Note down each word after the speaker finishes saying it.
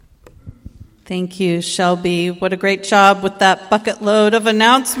Thank you, Shelby. What a great job with that bucket load of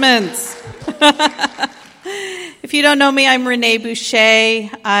announcements. If you don't know me, I'm Renee Boucher.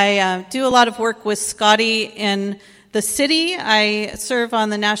 I do a lot of work with Scotty in the city. I serve on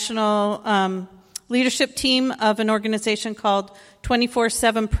the national leadership team of an organization called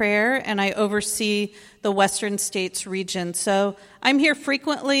 24/7 Prayer, and I oversee the Western States region. So I'm here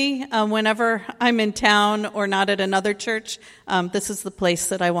frequently whenever I'm in town or not at another church. This is the place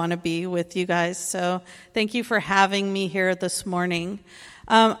that I want to be with you guys. So thank you for having me here this morning.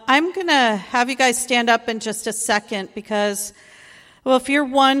 I'm going to have you guys stand up in just a second because, well, if you're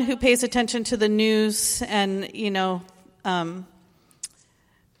one who pays attention to the news and,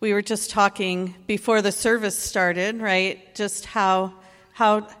 we were just talking before the service started, right? Just how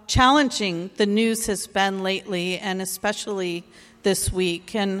challenging the news has been lately, and especially this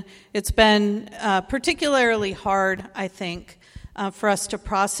week. And it's been particularly hard, I think, for us to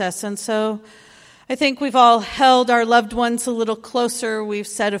process. And so I think we've all held our loved ones a little closer. We've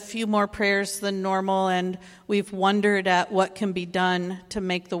said a few more prayers than normal, and we've wondered at what can be done to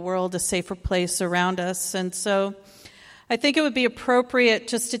make the world a safer place around us. And so I think it would be appropriate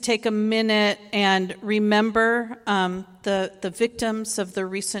just to take a minute and remember the victims of the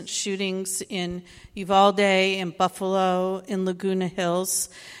recent shootings in Uvalde, in Buffalo, in Laguna Hills.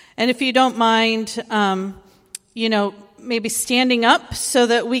 And if you don't mind, maybe standing up so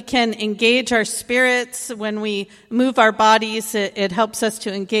that we can engage our spirits. When we move our bodies, it helps us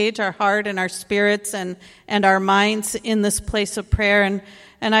to engage our heart and our spirits and our minds in this place of prayer.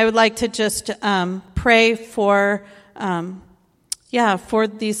 And I would like to just pray for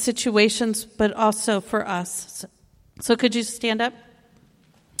these situations, but also for us. So could you stand up?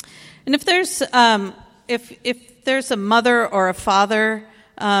 And if there's if there's a mother or a father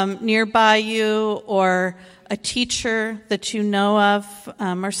nearby you, or a teacher that you know of,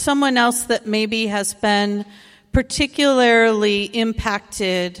 or someone else that maybe has been particularly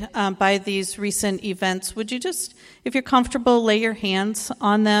impacted by these recent events, would you just, if you're comfortable, lay your hands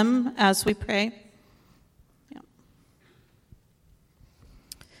on them as we pray?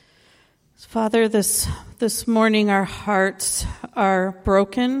 Father, this morning our hearts are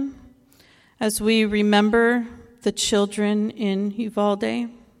broken as we remember the children in Uvalde,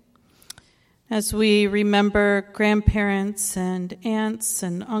 as we remember grandparents and aunts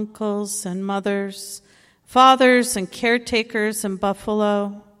and uncles and mothers, fathers and caretakers in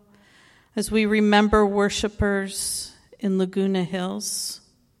Buffalo, as we remember worshipers in Laguna Hills.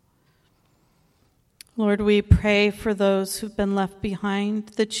 Lord, we pray for those who've been left behind,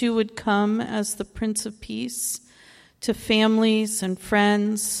 that you would come as the Prince of Peace to families and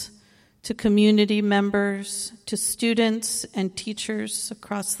friends, to community members, to students and teachers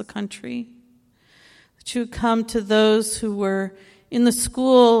across the country. That you would come to those who were in the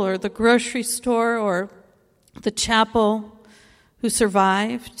school or the grocery store or the chapel who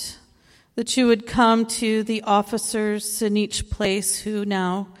survived. That you would come to the officers in each place who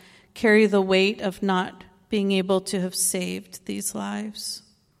now carry the weight of not being able to have saved these lives.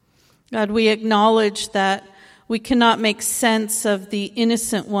 God, we acknowledge that we cannot make sense of the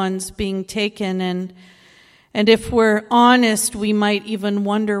innocent ones being taken, and if we're honest, we might even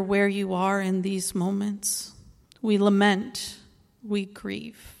wonder where you are in these moments. We lament, we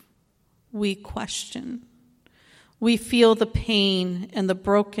grieve, we question. We feel the pain and the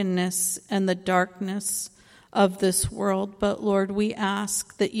brokenness and the darkness of this world, but Lord, we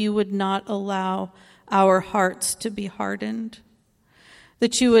ask that you would not allow our hearts to be hardened,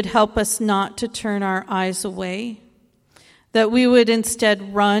 that you would help us not to turn our eyes away, that we would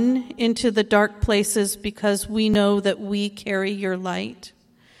instead run into the dark places because we know that we carry your light,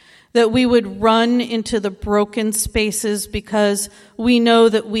 that we would run into the broken spaces because we know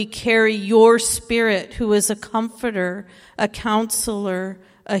that we carry your Spirit, who is a comforter, a counselor,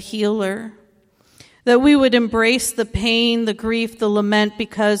 a healer. That we would embrace the pain, the grief, the lament,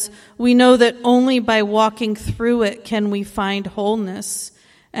 because we know that only by walking through it can we find wholeness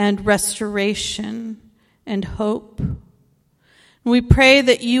and restoration and hope. We pray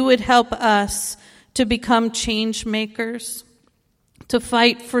that you would help us to become change makers, to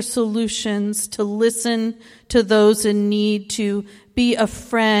fight for solutions, to listen to those in need, to be a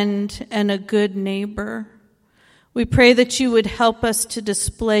friend and a good neighbor. We pray that you would help us to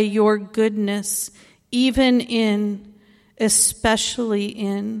display your goodness especially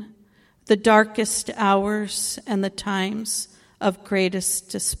in the darkest hours and the times of greatest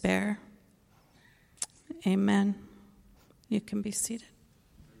despair. Amen. You can be seated.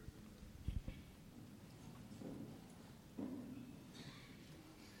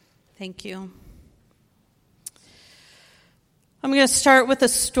 Thank you. I'm going to start with a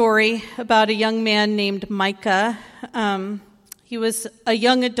story about a young man named Micah. He was a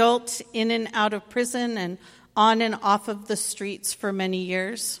young adult in and out of prison and on and off of the streets for many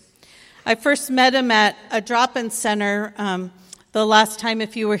years. I first met him at a drop-in center. The last time,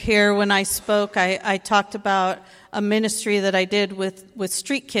 if you were here when I spoke, I talked about a ministry that I did with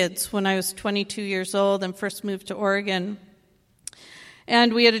street kids when I was 22 years old and first moved to Oregon.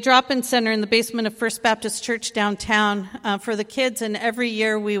 And we had a drop-in center in the basement of First Baptist Church downtown for the kids, and every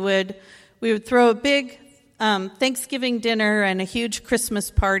year we would throw a big Thanksgiving dinner and a huge Christmas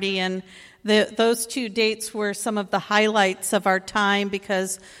party, and those two dates were some of the highlights of our time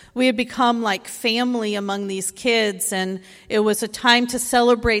because we had become like family among these kids, and it was a time to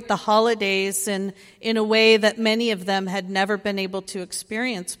celebrate the holidays in a way that many of them had never been able to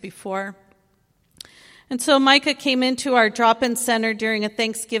experience before. And so Micah came into our drop-in center during a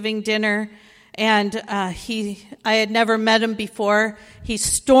Thanksgiving dinner, and I had never met him before. He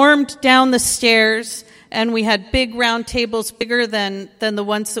stormed down the stairs, and we had big round tables, bigger than the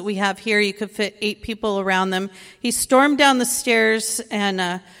ones that we have here. You could fit 8 people around them. He stormed down the stairs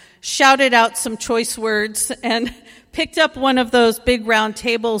and shouted out some choice words and picked up one of those big round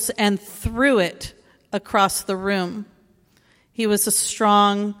tables and threw it across the room. He was a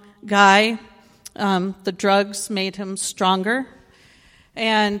strong guy. The drugs made him stronger.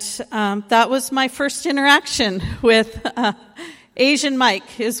 And that was my first interaction with Asian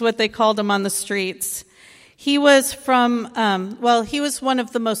Mike, is what they called him on the streets. He was he was one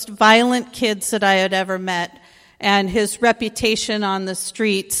of the most violent kids that I had ever met, and his reputation on the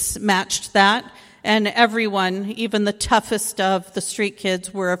streets matched that. And everyone, even the toughest of the street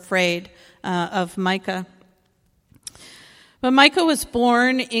kids, were afraid of Micah. But Micah was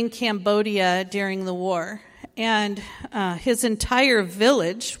born in Cambodia during the war, and his entire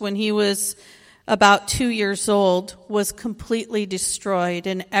village, when he was about 2 years old, was completely destroyed,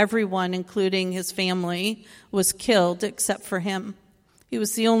 and everyone, including his family, was killed except for him. He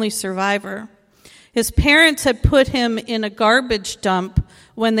was the only survivor. His parents had put him in a garbage dump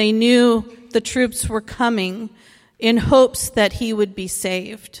when they knew the troops were coming in hopes that he would be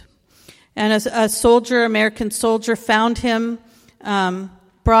saved. And a American soldier, found him,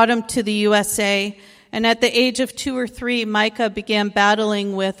 brought him to the USA, and at the age of 2 or 3, Micah began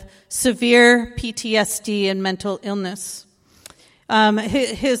battling with severe PTSD and mental illness.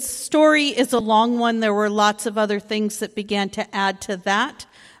 His story is a long one. There were lots of other things that began to add to that,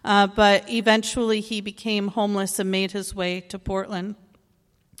 but eventually he became homeless and made his way to Portland.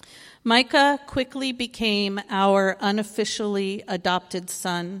 Micah quickly became our unofficially adopted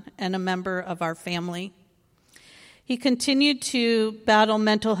son and a member of our family. He continued to battle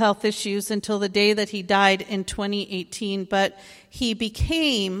mental health issues until the day that he died in 2018, but he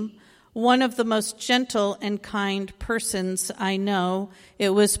became one of the most gentle and kind persons I know. It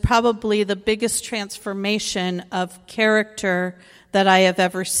was probably the biggest transformation of character that I have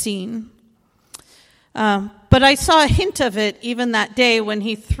ever seen. But I saw a hint of it even that day when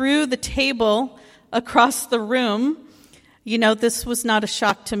he threw the table across the room. You know, this was not a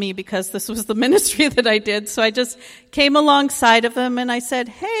shock to me because this was the ministry that I did. So I just came alongside of him and I said,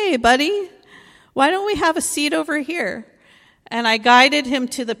 "Hey, buddy, why don't we have a seat over here?" And I guided him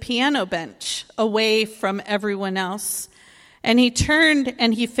to the piano bench away from everyone else. And he turned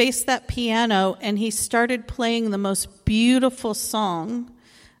and he faced that piano and he started playing the most beautiful song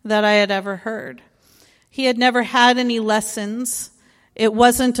that I had ever heard. He had never had any lessons. It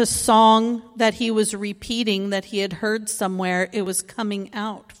wasn't a song that he was repeating that he had heard somewhere. It was coming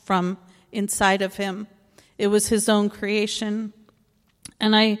out from inside of him. It was his own creation.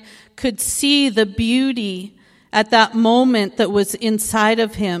 And I could see the beauty at that moment that was inside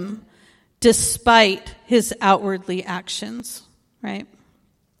of him, despite his outwardly actions, right?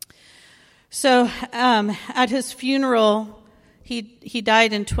 So at his funeral, he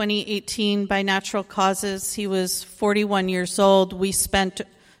died in 2018 by natural causes. He was 41 years old. We spent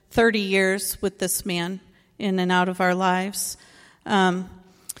 30 years with this man in and out of our lives.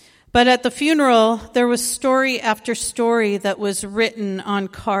 But at the funeral, there was story after story that was written on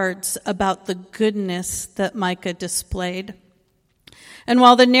cards about the goodness that Micah displayed. And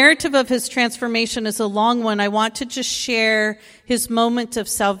while the narrative of his transformation is a long one, I want to just share his moment of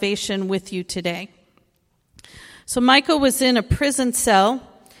salvation with you today. So Micah was in a prison cell.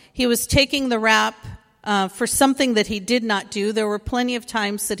 He was taking the rap for something that he did not do. There were plenty of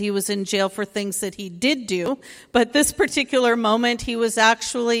times that he was in jail for things that he did do, but this particular moment he was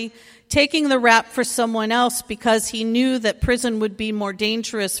actually taking the rap for someone else because he knew that prison would be more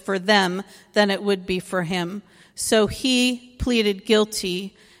dangerous for them than it would be for him. So he pleaded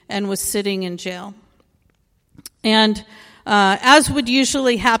guilty and was sitting in jail. And as would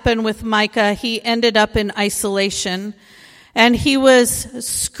usually happen with Micah, he ended up in isolation. And he was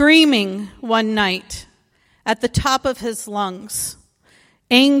screaming one night at the top of his lungs,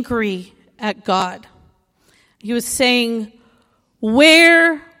 angry at God. He was saying,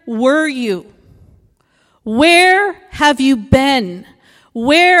 "Where were you? Where have you been?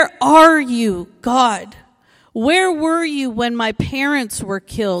 Where are you, God? Where were you when my parents were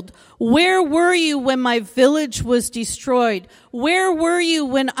killed? Where were you when my village was destroyed? Where were you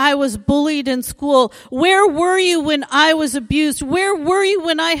when I was bullied in school? Where were you when I was abused? Where were you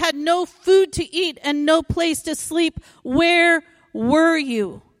when I had no food to eat and no place to sleep? Where were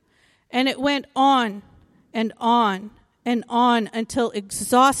you?" And it went on and on and on until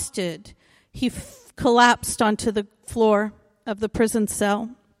exhausted, he collapsed onto the floor of the prison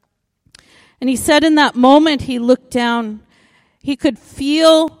cell. And he said in that moment, he looked down. He could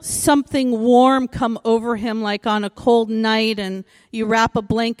feel something warm come over him, like on a cold night, and you wrap a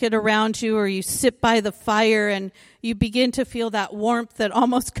blanket around you or you sit by the fire and you begin to feel that warmth that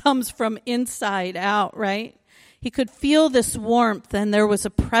almost comes from inside out, right? He could feel this warmth, and there was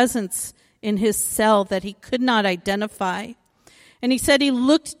a presence in his cell that he could not identify. And he said he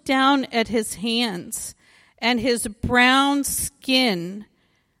looked down at his hands, and his brown skin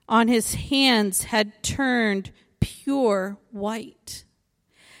on his hands had turned pure white.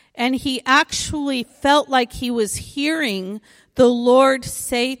 And he actually felt like he was hearing the Lord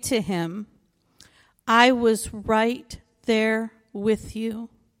say to him, "I was right there with you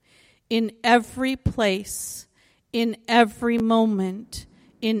in every place, in every moment,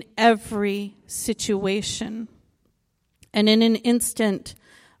 in every situation." And in an instant,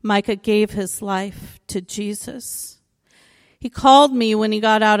 Micah gave his life to Jesus. He called me when he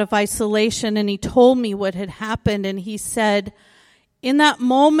got out of isolation, and he told me what had happened. And he said, "In that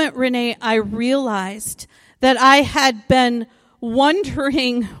moment, Renee, I realized that I had been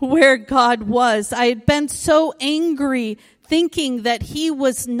wondering where God was. I had been so angry, thinking that he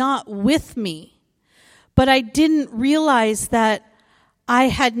was not with me. But I didn't realize that I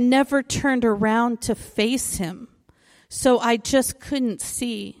had never turned around to face him. So I just couldn't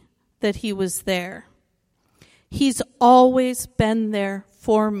see that he was there. He's always been there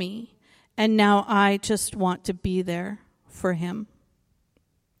for me, and now I just want to be there for him."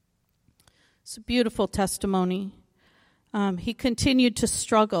 It's a beautiful testimony. He continued to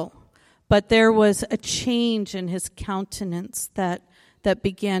struggle, but there was a change in his countenance that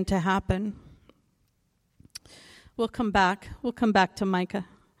began to happen. We'll come back to Micah.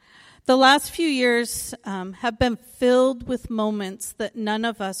 The last few years have been filled with moments that none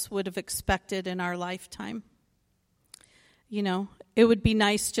of us would have expected in our lifetime. You know, it would be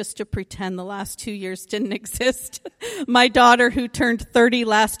nice just to pretend the last 2 years didn't exist. My daughter, who turned 30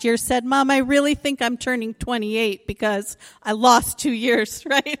 last year, said, "Mom, I really think I'm turning 28 because I lost 2 years,"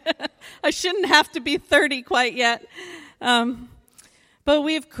 right? I shouldn't have to be 30 quite yet. But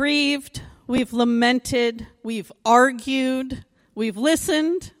we've grieved, we've lamented, we've argued, we've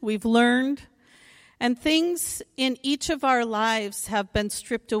listened, we've learned, and things in each of our lives have been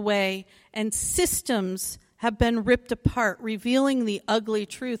stripped away, and systems have been ripped apart, revealing the ugly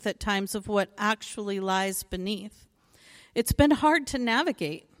truth at times of what actually lies beneath. It's been hard to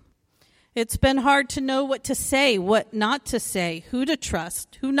navigate. It's been hard to know what to say, what not to say, who to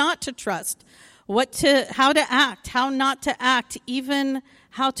trust, who not to trust, how to act, how not to act, even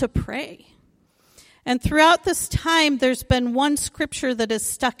how to pray. And throughout this time, there's been one scripture that has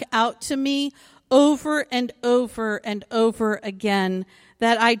stuck out to me over and over and over again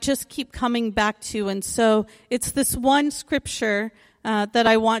that I just keep coming back to. And so it's this one scripture that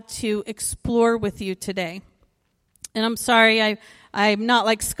I want to explore with you today. And I'm sorry, I'm not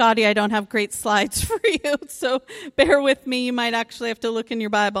like Scotty. I don't have great slides for you, so bear with me. You might actually have to look in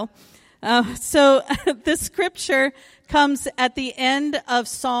your Bible. So this scripture comes at the end of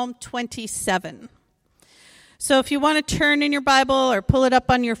Psalm 27. So if you want to turn in your Bible or pull it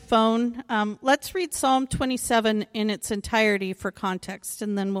up on your phone, let's read Psalm 27 in its entirety for context,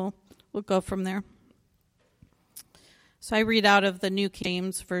 and then we'll go from there. So I read out of the New King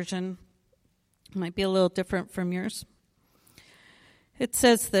James Version. It might be a little different from yours. It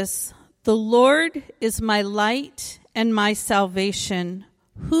says this: "The Lord is my light and my salvation.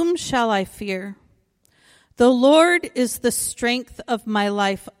 Whom shall I fear? The Lord is the strength of my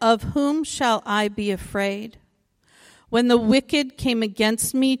life. Of whom shall I be afraid? When the wicked came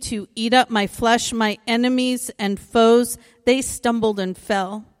against me to eat up my flesh, my enemies and foes, they stumbled and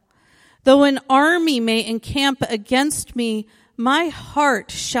fell. Though an army may encamp against me, my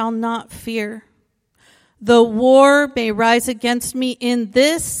heart shall not fear. Though war may rise against me, in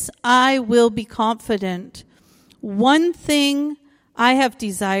this I will be confident. One thing I have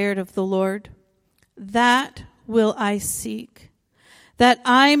desired of the Lord, that will I seek, that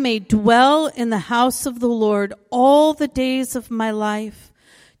I may dwell in the house of the Lord all the days of my life,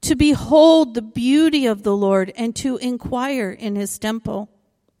 to behold the beauty of the Lord and to inquire in his temple.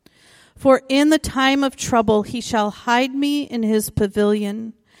 For in the time of trouble he shall hide me in his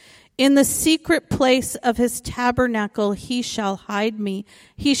pavilion. In the secret place of his tabernacle he shall hide me.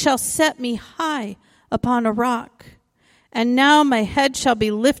 He shall set me high upon a rock. And now my head shall be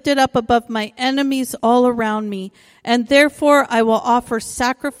lifted up above my enemies all around me. And therefore I will offer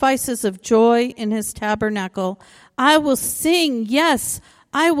sacrifices of joy in his tabernacle. I will sing, yes,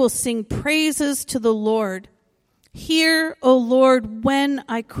 I will sing praises to the Lord. Hear, O Lord, when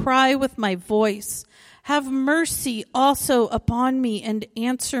I cry with my voice. Have mercy also upon me and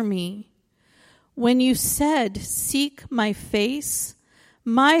answer me. When you said, seek my face,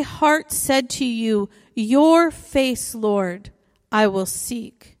 my heart said to you, your face, Lord, I will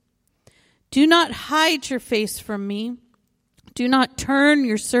seek. Do not hide your face from me. Do not turn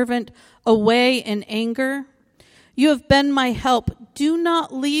your servant away in anger. You have been my help. Do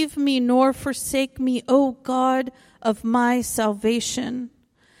not leave me nor forsake me, O God of my salvation.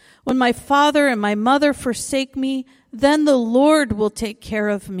 When my father and my mother forsake me, then the Lord will take care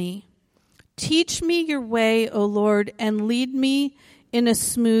of me. Teach me your way, O Lord, and lead me in a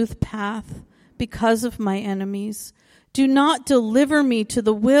smooth path because of my enemies. Do not deliver me to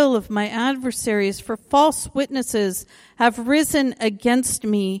the will of my adversaries, for false witnesses have risen against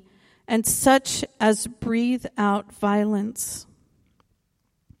me, and such as breathe out violence.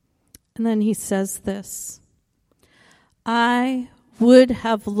 And then he says this, I would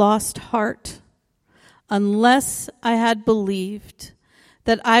have lost heart unless I had believed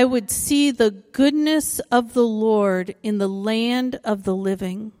that I would see the goodness of the Lord in the land of the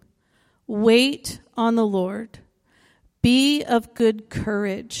living. Wait on the Lord. Be of good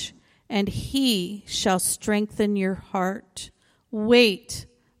courage, and he shall strengthen your heart. Wait,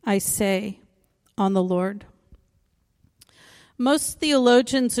 I say, on the Lord. Most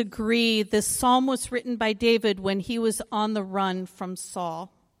theologians agree this psalm was written by David when he was on the run from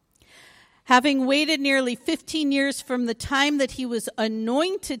Saul. Having waited nearly 15 years from the time that he was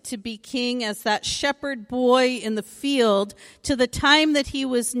anointed to be king as that shepherd boy in the field to the time that he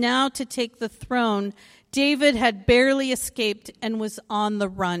was now to take the throne, David had barely escaped and was on the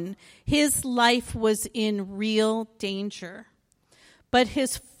run. His life was in real danger. But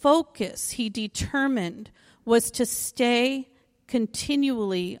his focus, he determined, was to stay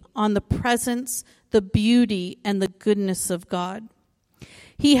continually on the presence, the beauty, and the goodness of God.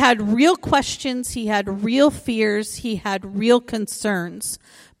 He had real questions, he had real fears, he had real concerns,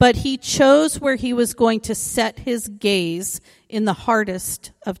 but he chose where he was going to set his gaze in the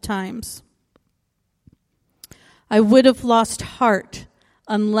hardest of times. I would have lost heart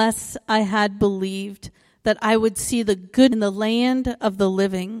unless I had believed that I would see the good in the land of the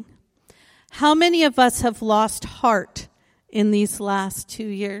living. How many of us have lost heart in these last 2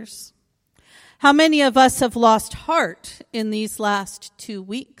 years? How many of us have lost heart in these last 2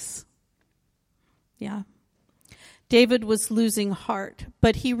 weeks? Yeah. David was losing heart,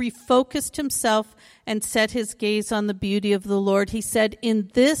 but he refocused himself and set his gaze on the beauty of the Lord. He said,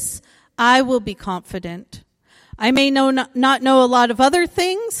 in this I will be confident. I may not know a lot of other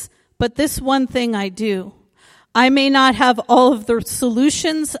things, but this one thing I do. I may not have all of the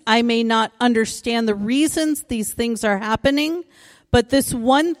solutions. I may not understand the reasons these things are happening, but this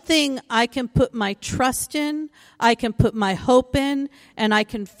one thing I can put my trust in, I can put my hope in, and I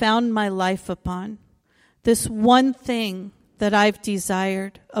can found my life upon. This one thing that I've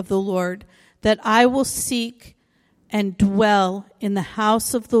desired of the Lord, that I will seek and dwell in the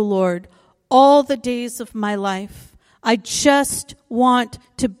house of the Lord all the days of my life. I just want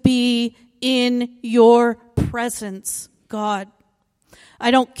to be in your presence, God.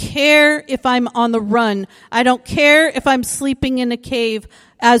 I don't care if I'm on the run. I don't care if I'm sleeping in a cave,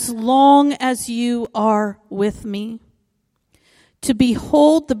 as long as you are with me. To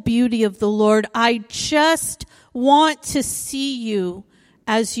behold the beauty of the Lord, I just want to see you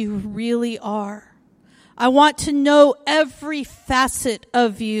as you really are. I want to know every facet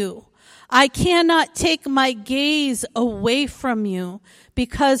of you. I cannot take my gaze away from you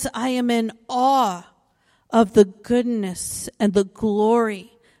because I am in awe of the goodness and the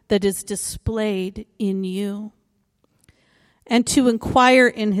glory that is displayed in you. And to inquire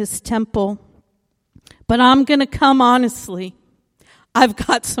in his temple. But I'm going to come honestly. I've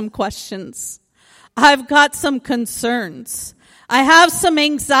got some questions. I've got some concerns. I have some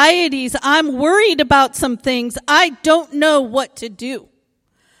anxieties. I'm worried about some things. I don't know what to do.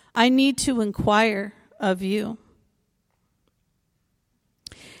 I need to inquire of you.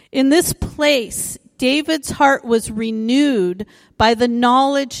 In this place, David's heart was renewed by the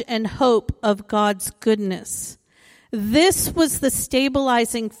knowledge and hope of God's goodness. This was the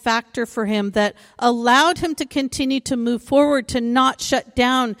stabilizing factor for him that allowed him to continue to move forward, to not shut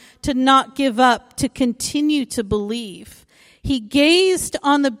down, to not give up, to continue to believe. He gazed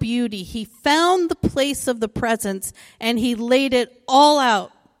on the beauty. He found the place of the presence, and he laid it all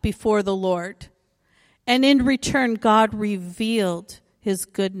out before the Lord. And in return, God revealed his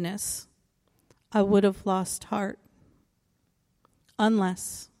goodness. I would have lost heart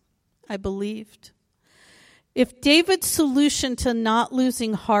unless I believed. If David's solution to not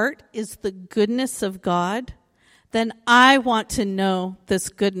losing heart is the goodness of God, then I want to know this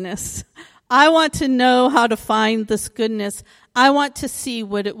goodness. I want to know how to find this goodness. I want to see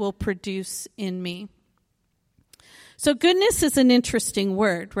what it will produce in me. So goodness is an interesting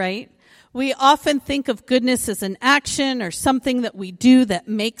word, right? We often think of goodness as an action or something that we do that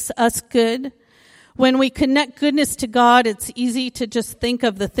makes us good. When we connect goodness to God, it's easy to just think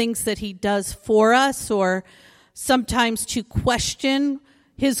of the things that he does for us, or sometimes to question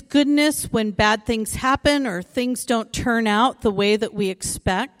his goodness when bad things happen or things don't turn out the way that we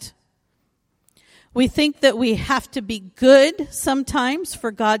expect. We think that we have to be good sometimes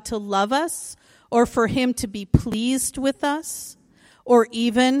for God to love us, or for him to be pleased with us, or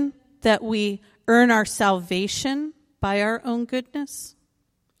even that we earn our salvation by our own goodness.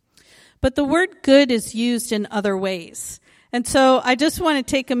 But the word good is used in other ways. And so I just want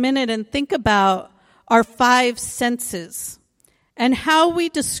to take a minute and think about our 5 senses and how we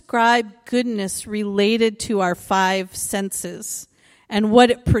describe goodness related to our 5 senses and what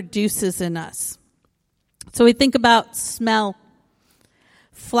it produces in us. So we think about smell.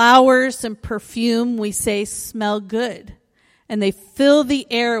 Flowers and perfume, we say, smell good, and they fill the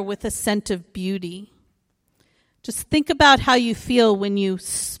air with a scent of beauty. Just think about how you feel when you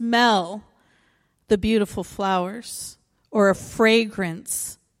smell the beautiful flowers or a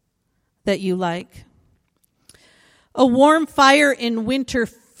fragrance that you like. A warm fire in winter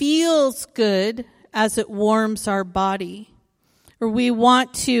feels good as it warms our body. Or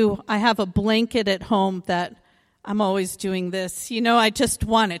I have a blanket at home that I'm always doing this. I just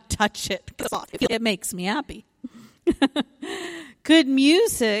want to touch it because it makes me happy. Good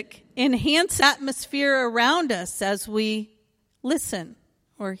music enhances the atmosphere around us as we listen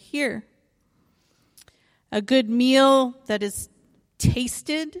or hear. A good meal that is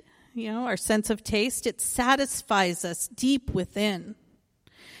tasted, our sense of taste, it satisfies us deep within.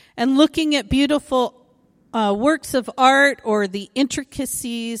 And looking at beautiful works of art or the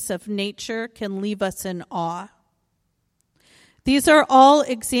intricacies of nature can leave us in awe. These are all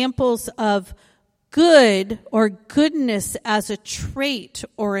examples of good or goodness as a trait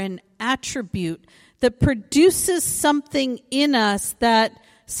or an attribute that produces something in us that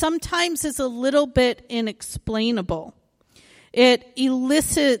sometimes is a little bit inexplainable. It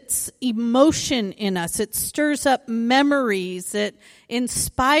elicits emotion in us. It stirs up memories. It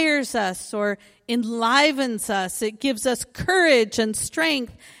inspires us or enlivens us. It gives us courage and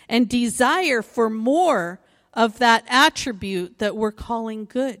strength and desire for more of that attribute that we're calling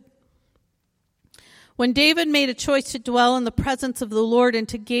good. When David made a choice to dwell in the presence of the Lord and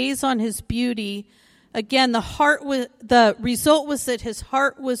to gaze on his beauty, again, the result was that his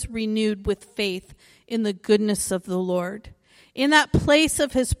heart was renewed with faith in the goodness of the Lord. In that place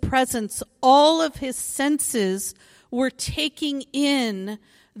of his presence, all of his senses were taking in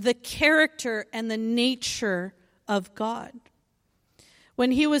the character and the nature of God.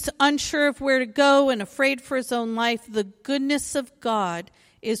 When he was unsure of where to go and afraid for his own life, the goodness of God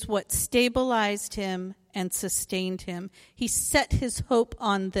is what stabilized him and sustained him. He set his hope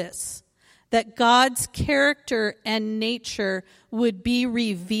on this, that God's character and nature would be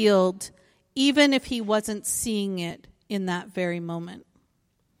revealed even if he wasn't seeing it in that very moment.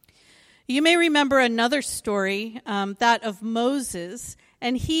 You may remember another story, that of Moses,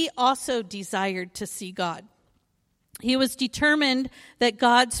 and he also desired to see God. He was determined that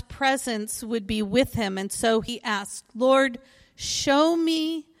God's presence would be with him, and so he asked, "Lord, show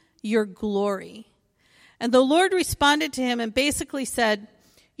me your glory." And the Lord responded to him and basically said,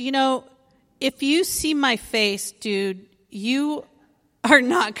 if you see my face, dude, you are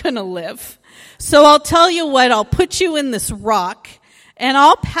not going to live. So I'll tell you what, I'll put you in this rock and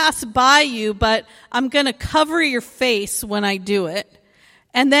I'll pass by you, but I'm going to cover your face when I do it.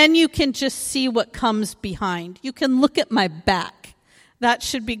 And then you can just see what comes behind. You can look at my back. That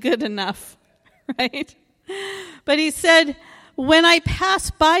should be good enough, right? But he said, when I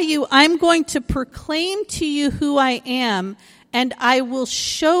pass by you, I'm going to proclaim to you who I am, and I will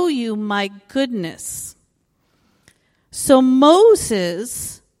show you my goodness. So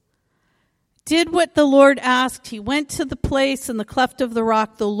Moses did what the Lord asked. He went to the place in the cleft of the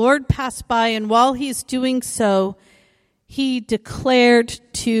rock. The Lord passed by, and while he's doing so, he declared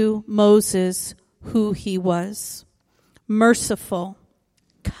to Moses who he was. Merciful,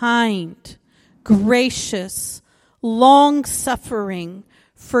 kind, gracious, long-suffering,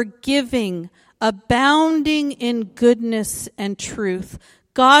 forgiving, abounding in goodness and truth.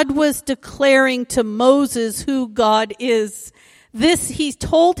 God was declaring to Moses who God is. He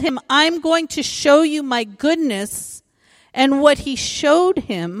told him, I'm going to show you my goodness. And what he showed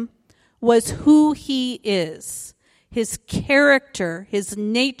him was who he is, his character, his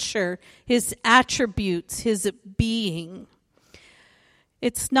nature, his attributes, his being.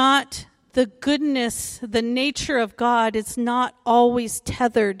 It's not the goodness, the nature of God is not always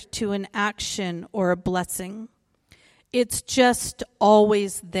tethered to an action or a blessing. It's just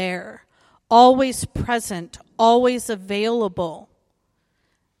always there, always present, always available.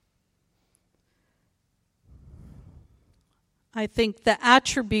 I think the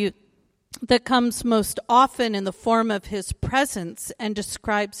attribute that comes most often in the form of his presence and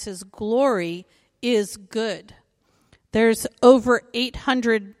describes his glory is good. There's over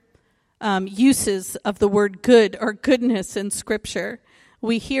 800 uses of the word good or goodness in Scripture.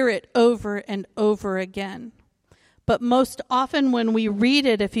 We hear it over and over again. But most often when we read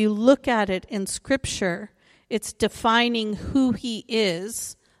it, if you look at it in Scripture, it's defining who he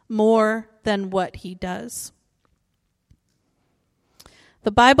is more than what he does.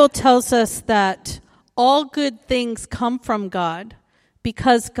 The Bible tells us that all good things come from God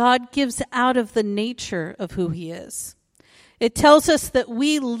because God gives out of the nature of who he is. It tells us that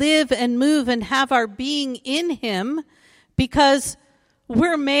we live and move and have our being in him because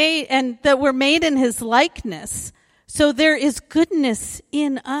we're made and that we're made in his likeness. So there is goodness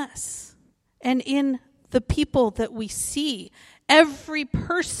in us and in the people that we see. Every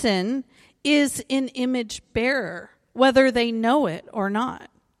person is an image bearer, whether they know it or not.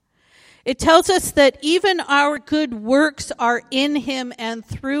 It tells us that even our good works are in him and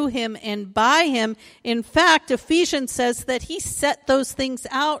through him and by him. In fact, Ephesians says that he set those things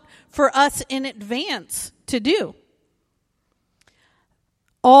out for us in advance to do.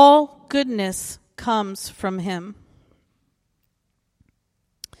 All goodness comes from him.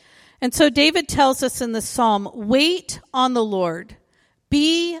 And so David tells us in the psalm, wait on the Lord,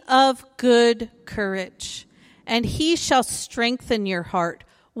 be of good courage, and he shall strengthen your heart.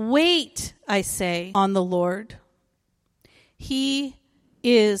 Wait, I say, on the Lord. He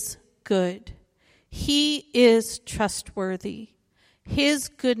is good. He is trustworthy. His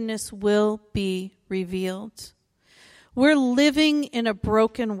goodness will be revealed. We're living in a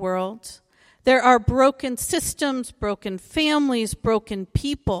broken world. There are broken systems, broken families, broken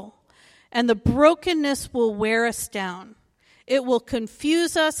people. And the brokenness will wear us down. It will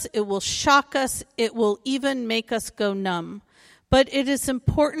confuse us. It will shock us. It will even make us go numb. But it is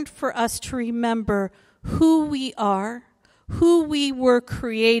important for us to remember who we are, who we were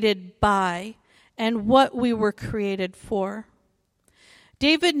created by, and what we were created for.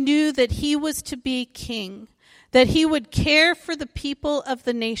 David knew that he was to be king, that he would care for the people of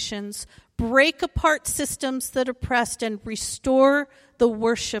the nations, break apart systems that oppressed, and restore the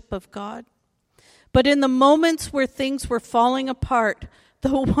worship of God. But in the moments where things were falling apart,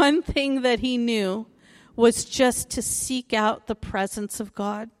 the one thing that he knew was just to seek out the presence of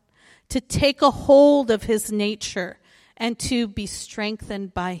God, to take a hold of his nature, and to be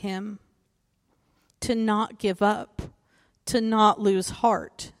strengthened by him, to not give up, to not lose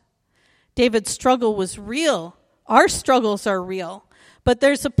heart. David's struggle was real. Our struggles are real. But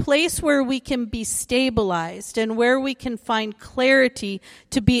there's a place where we can be stabilized and where we can find clarity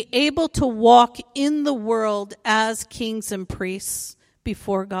to be able to walk in the world as kings and priests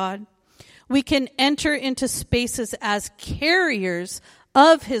before God. We can enter into spaces as carriers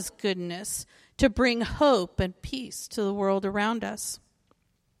of his goodness to bring hope and peace to the world around us.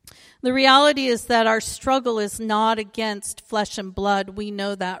 The reality is that our struggle is not against flesh and blood. We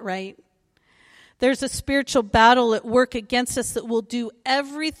know that, right? There's a spiritual battle at work against us that will do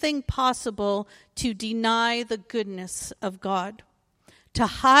everything possible to deny the goodness of God, to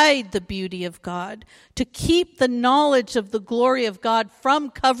hide the beauty of God, to keep the knowledge of the glory of God from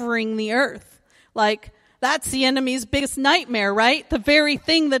covering the earth. Like, that's the enemy's biggest nightmare, right? The very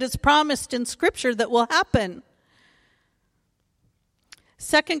thing that is promised in Scripture that will happen.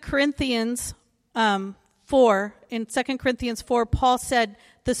 2 Corinthians 4, in 2 Corinthians 4, Paul said,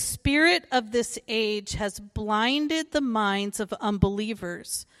 the spirit of this age has blinded the minds of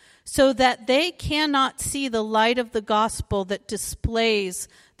unbelievers so that they cannot see the light of the gospel that displays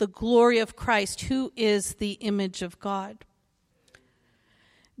the glory of Christ, who is the image of God.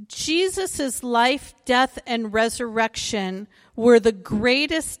 Jesus' life, death, and resurrection were the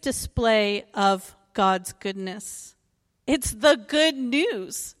greatest display of God's goodness. It's the good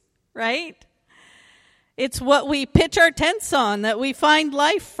news, right? It's what we pitch our tents on, that we find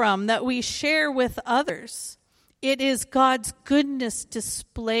life from, that we share with others. It is God's goodness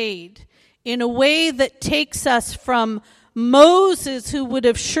displayed in a way that takes us from Moses, who would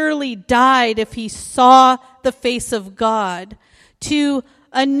have surely died if he saw the face of God, to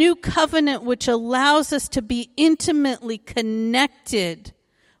a new covenant which allows us to be intimately connected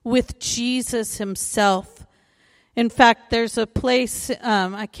with Jesus himself. In fact, there's a place,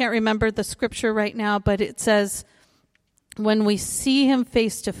 I can't remember the scripture right now, but it says, when we see him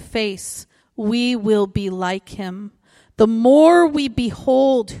face to face, we will be like him. The more we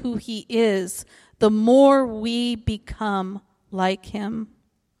behold who he is, the more we become like him.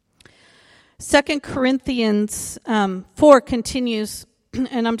 2 Corinthians 4 continues,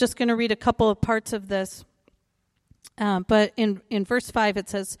 and I'm just going to read a couple of parts of this. But in verse 5 it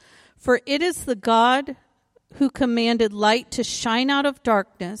says, "For it is the God who commanded light to shine out of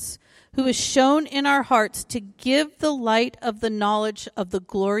darkness, who has shown in our hearts to give the light of the knowledge of the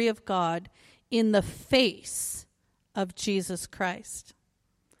glory of God in the face of Jesus Christ."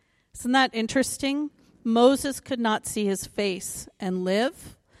 Isn't that interesting? Moses could not see his face and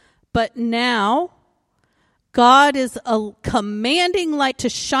live, but now God is commanding light to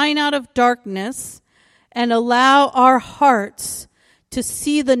shine out of darkness and allow our hearts to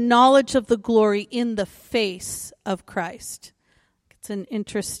see the knowledge of the glory in the face of Christ. It's an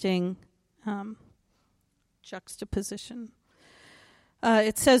interesting juxtaposition.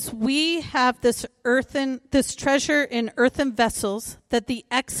 It says, "We have this treasure in earthen vessels, that the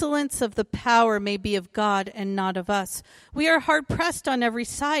excellence of the power may be of God and not of us. We are hard pressed on every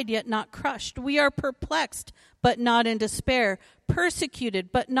side, yet not crushed. We are perplexed, but not in despair.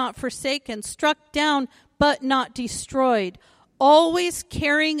 Persecuted, but not forsaken. Struck down, but not destroyed. Always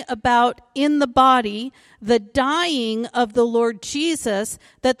carrying about in the body the dying of the Lord Jesus,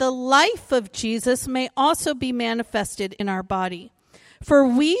 that the life of Jesus may also be manifested in our body. For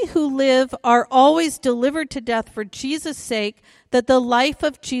we who live are always delivered to death for Jesus' sake, that the life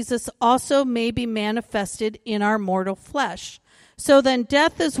of Jesus also may be manifested in our mortal flesh. So then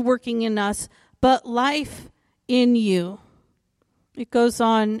death is working in us, but life in you." It goes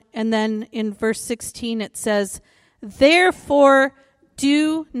on, and then in verse 16 it says, "Therefore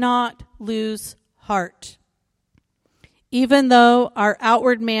do not lose heart. Even though our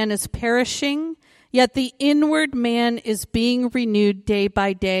outward man is perishing, yet the inward man is being renewed day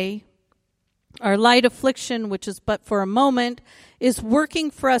by day. Our light affliction, which is but for a moment, is working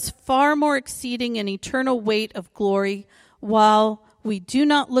for us far more exceeding an eternal weight of glory, while we do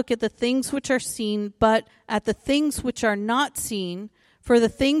not look at the things which are seen, but at the things which are not seen. For the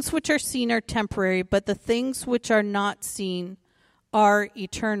things which are seen are temporary, but the things which are not seen are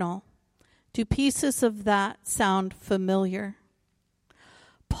eternal." Do pieces of that sound familiar?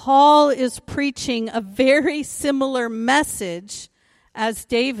 Paul is preaching a very similar message as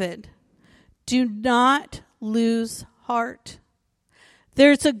David. Do not lose heart.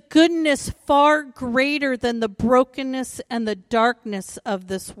 There's a goodness far greater than the brokenness and the darkness of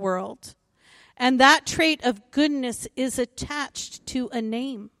this world. And that trait of goodness is attached to a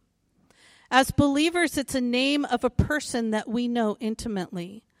name. As believers, it's a name of a person that we know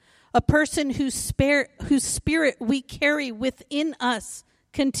intimately, a person whose spirit we carry within us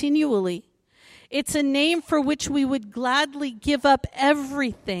continually. It's a name for which we would gladly give up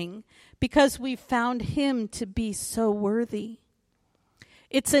everything because we found him to be so worthy.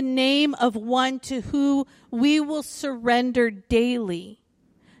 It's a name of one to whom we will surrender daily,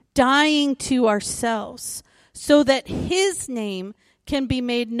 dying to ourselves, so that his name can be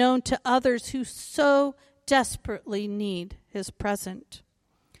made known to others who so desperately need his presence.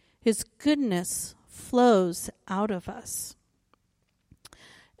 His goodness flows out of us.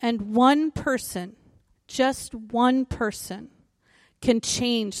 And one person, just one person, can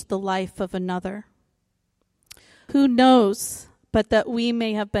change the life of another. Who knows but that we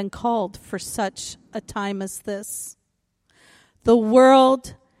may have been called for such a time as this? The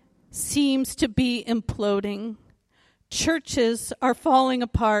world seems to be imploding. Churches are falling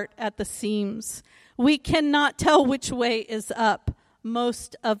apart at the seams. We cannot tell which way is up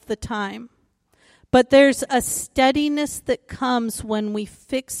most of the time. But there's a steadiness that comes when we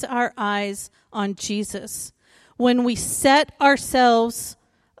fix our eyes on Jesus, when we set ourselves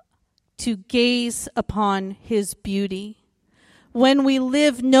to gaze upon his beauty, when we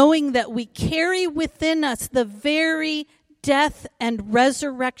live knowing that we carry within us the very death and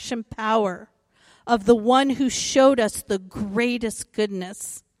resurrection power of the one who showed us the greatest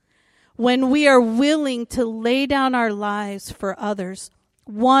goodness, when we are willing to lay down our lives for others.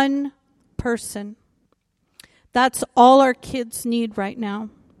 One person. That's all our kids need right now.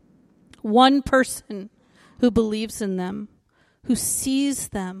 One person who believes in them, who sees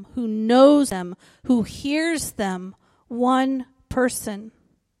them, who knows them, who hears them. One person.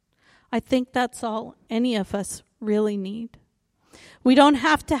 I think that's all any of us really need. We don't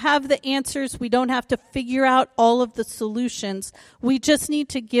have to have the answers. We don't have to figure out all of the solutions. We just need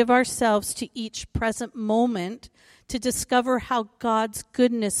to give ourselves to each present moment to discover how God's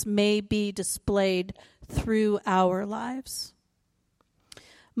goodness may be displayed through our lives.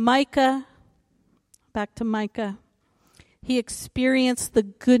 Micah, back to Micah, he experienced the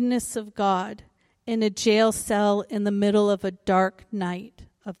goodness of God in a jail cell in the middle of a dark night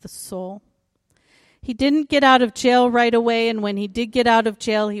of the soul. He didn't get out of jail right away, and when he did get out of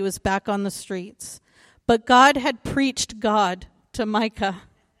jail, he was back on the streets. But God had preached God to Micah,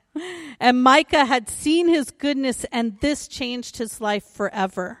 and Micah had seen his goodness, and this changed his life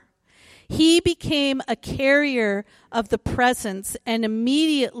forever. He became a carrier of the presence, and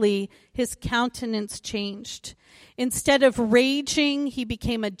immediately his countenance changed. Instead of raging, he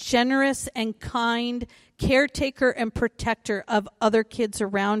became a generous and kind caretaker and protector of other kids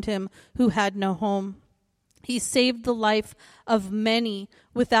around him who had no home. He saved the life of many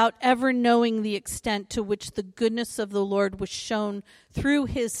without ever knowing the extent to which the goodness of the Lord was shown through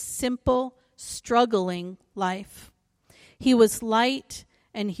his simple, struggling life. He was light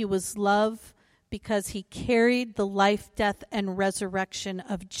and he was love because he carried the life, death, and resurrection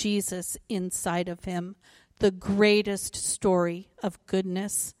of Jesus inside of him, the greatest story of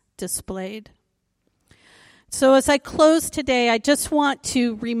goodness displayed. So as I close today, I just want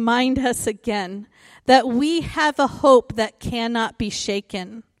to remind us again that we have a hope that cannot be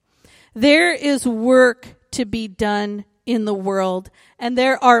shaken. There is work to be done in the world, and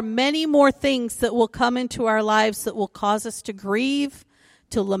there are many more things that will come into our lives that will cause us to grieve,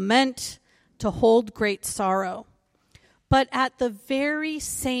 to lament, to hold great sorrow. But at the very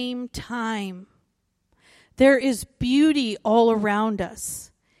same time, there is beauty all around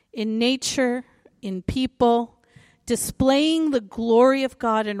us, in nature, in people, displaying the glory of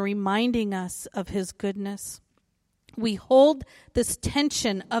God and reminding us of his goodness. We hold this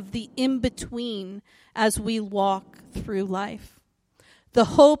tension of the in-between as we walk through life. The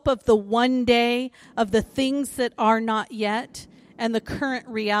hope of the one day, of the things that are not yet, and the current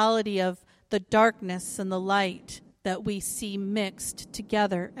reality of the darkness and the light that we see mixed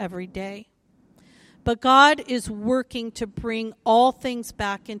together every day. But God is working to bring all things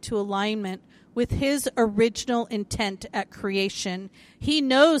back into alignment with his original intent at creation. He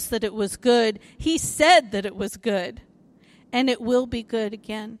knows that it was good. He said that it was good. And it will be good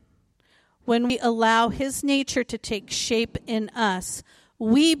again. When we allow his nature to take shape in us,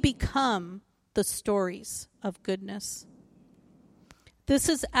 we become the stories of goodness. This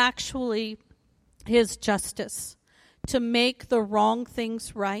is actually his justice, to make the wrong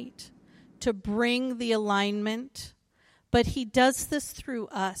things right, to bring the alignment. But he does this through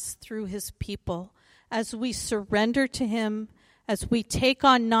us, through his people, as we surrender to him, as we take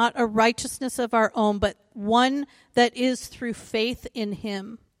on not a righteousness of our own, but one that is through faith in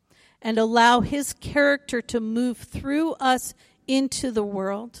him, and allow his character to move through us into the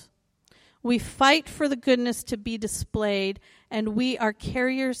world. We fight for the goodness to be displayed, and we are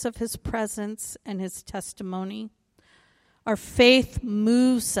carriers of his presence and his testimony. Our faith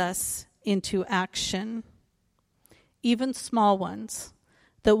moves us into action, even small ones,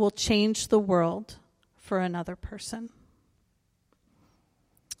 that will change the world for another person.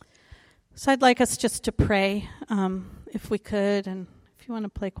 So I'd like us just to pray, if we could, and if you want to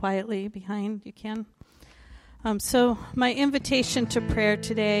play quietly behind, you can. So my invitation to prayer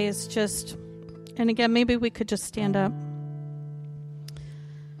today is just, and again, maybe we could just stand up.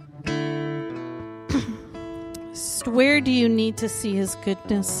 Where do you need to see his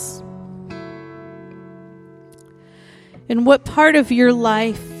goodness? In what part of your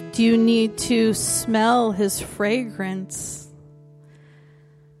life do you need to smell his fragrance?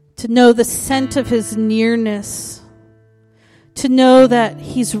 To know the scent of his nearness? To know that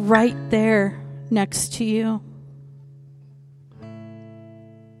he's right there next to you?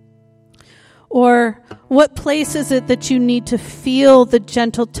 Or what place is it that you need to feel the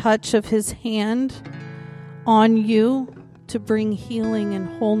gentle touch of his hand on you to bring healing and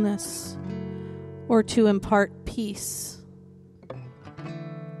wholeness, or to impart peace? Or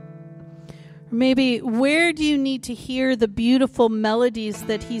maybe where do you need to hear the beautiful melodies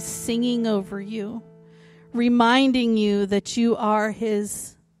that he's singing over you, reminding you that you are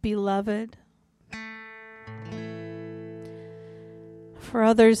his beloved? For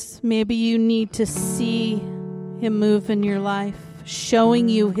others, maybe you need to see him move in your life, showing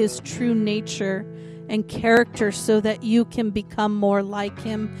you his true nature and character so that you can become more like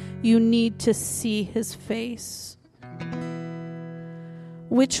him. You need to see his face.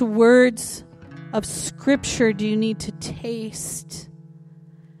 Which words of scripture do you need to taste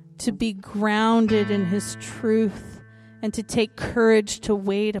to be grounded in his truth and to take courage to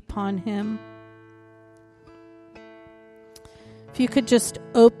wait upon him? If you could just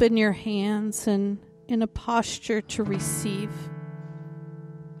open your hands and in a posture to receive.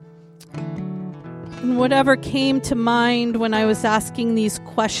 And whatever came to mind when I was asking these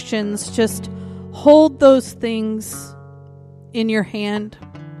questions, just hold those things in your hand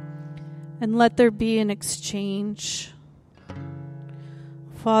and let there be an exchange.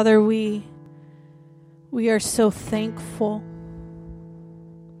 Father, we are so thankful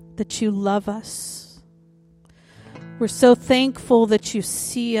that you love us. We're so thankful that you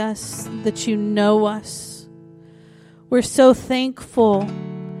see us, that you know us. We're so thankful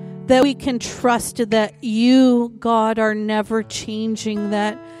that we can trust that you, God, are never changing,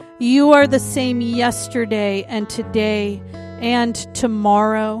 that you are the same yesterday and today and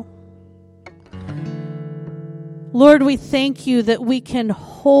tomorrow. Lord, we thank you that we can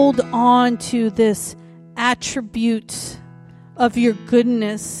hold on to this attribute of your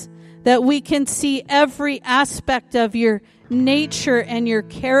goodness, that we can see every aspect of your nature and your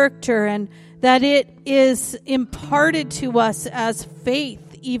character, and that it is imparted to us as faith,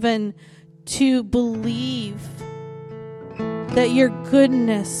 even to believe that your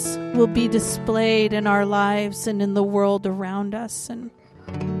goodness will be displayed in our lives and in the world around us. And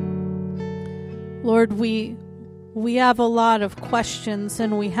Lord, we have a lot of questions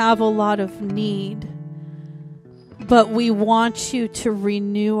and we have a lot of need, but we want you to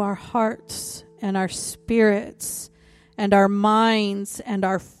renew our hearts and our spirits and our minds and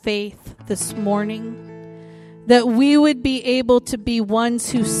our faith this morning, that we would be able to be ones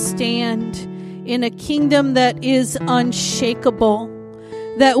who stand in a kingdom that is unshakable,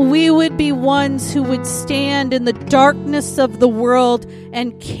 that we would be ones who would stand in the darkness of the world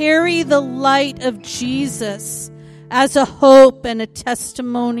and carry the light of Jesus as a hope and a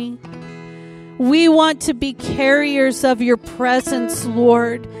testimony. We want to be carriers of your presence,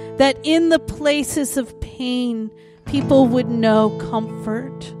 Lord, that in the places of pain, people would know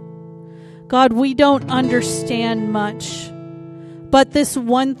comfort. God, we don't understand much, but this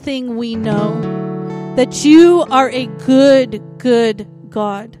one thing we know, that you are a good, good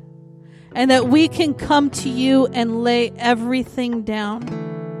God, and that we can come to you and lay everything down,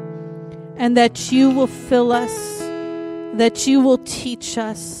 and that you will fill us, that you will teach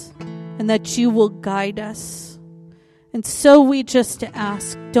us, and that you will guide us. And so we just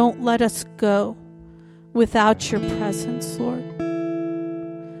ask, don't let us go without your presence, Lord.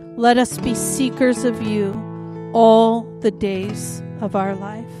 Let us be seekers of you all the days of our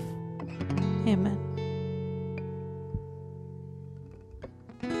life. Amen.